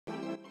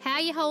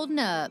you holding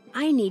up?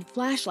 I need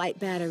flashlight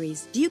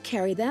batteries. Do you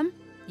carry them?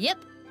 Yep.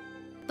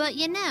 But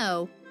you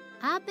know,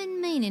 I've been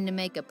meaning to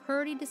make a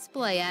pretty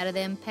display out of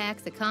them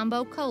packs of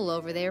combo cola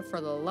over there for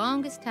the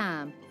longest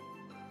time.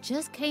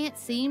 Just can't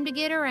seem to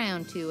get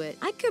around to it.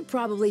 I could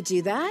probably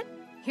do that.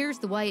 Here's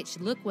the way it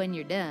should look when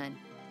you're done.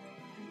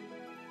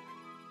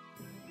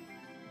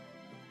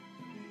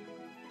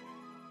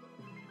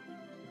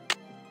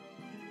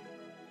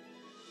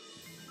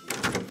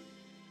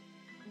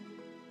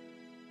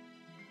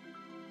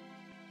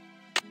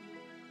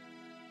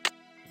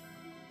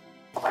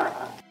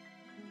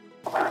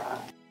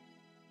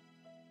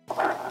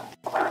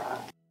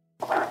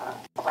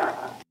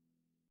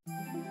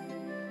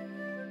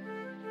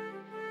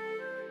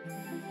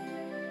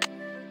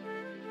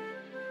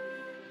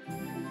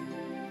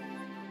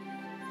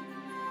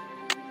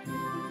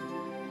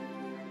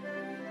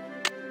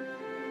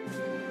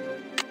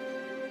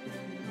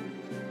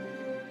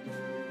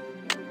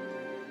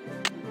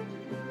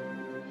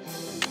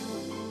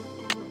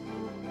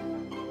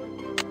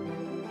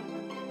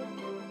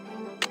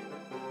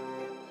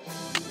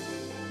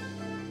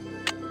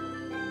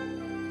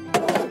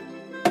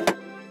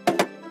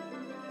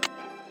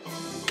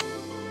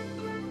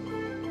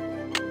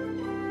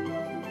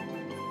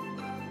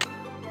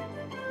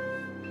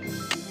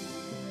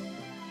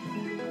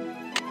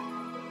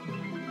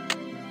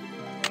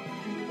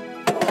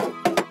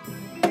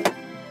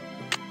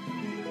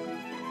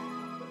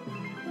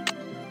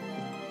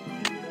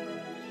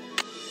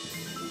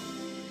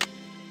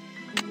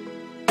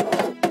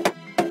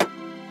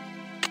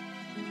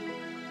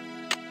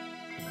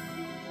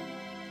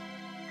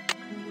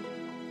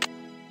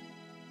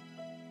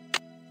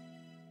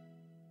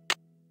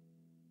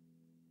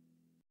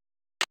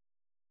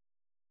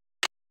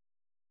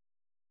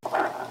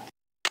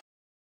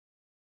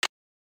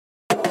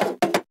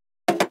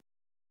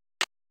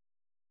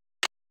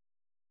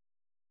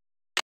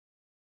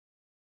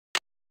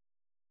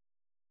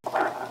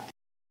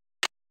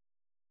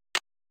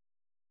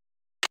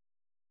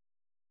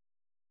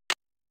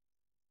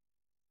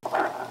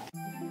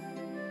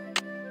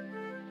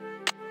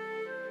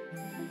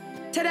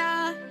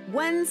 Ta-da!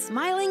 One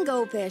smiling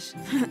goldfish.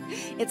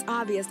 It's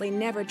obviously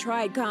never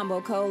tried combo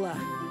cola.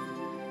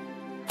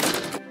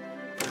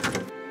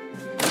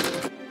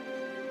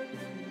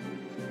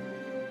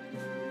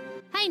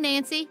 Hey,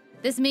 Nancy,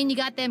 this mean you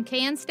got them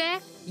cans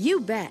stacked? You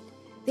bet.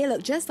 They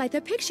look just like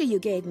the picture you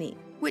gave me,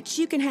 which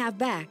you can have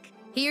back.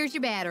 Here's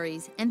your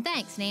batteries, and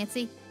thanks,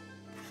 Nancy.